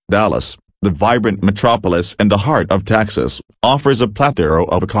Dallas, the vibrant metropolis in the heart of Texas, offers a plethora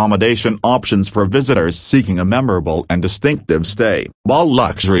of accommodation options for visitors seeking a memorable and distinctive stay. While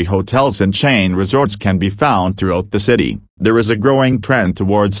luxury hotels and chain resorts can be found throughout the city, there is a growing trend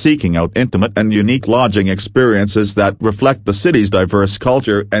towards seeking out intimate and unique lodging experiences that reflect the city's diverse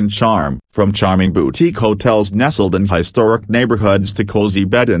culture and charm. From charming boutique hotels nestled in historic neighborhoods to cozy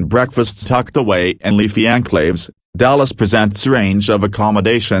bed and breakfasts tucked away in leafy enclaves, Dallas presents a range of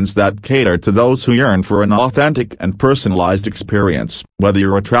accommodations that cater to those who yearn for an authentic and personalized experience. Whether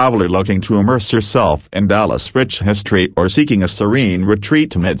you're a traveler looking to immerse yourself in Dallas' rich history or seeking a serene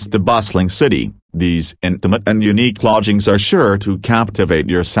retreat amidst the bustling city, these intimate and unique lodgings are sure to captivate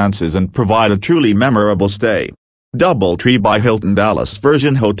your senses and provide a truly memorable stay. DoubleTree by Hilton Dallas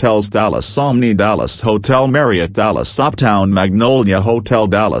Virgin Hotels Dallas Omni Dallas Hotel Marriott Dallas Uptown Magnolia Hotel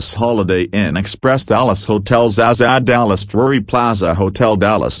Dallas Holiday Inn Express Dallas Hotel Zazad Dallas Drury Plaza Hotel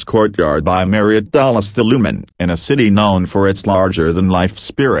Dallas Courtyard by Marriott Dallas The Lumen. In a city known for its larger-than-life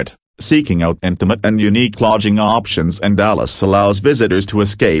spirit, seeking out intimate and unique lodging options in Dallas allows visitors to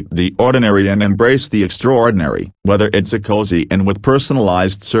escape the ordinary and embrace the extraordinary. Whether it's a cozy inn with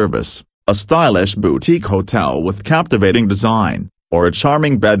personalized service, a stylish boutique hotel with captivating design, or a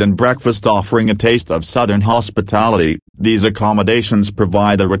charming bed and breakfast offering a taste of Southern hospitality, these accommodations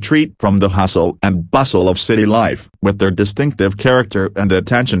provide a retreat from the hustle and bustle of city life. With their distinctive character and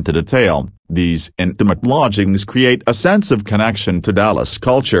attention to detail, these intimate lodgings create a sense of connection to Dallas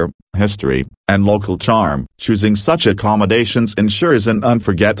culture, history, and local charm. Choosing such accommodations ensures an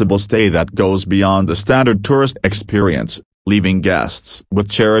unforgettable stay that goes beyond the standard tourist experience, leaving guests with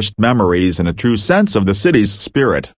cherished memories and a true sense of the city's spirit.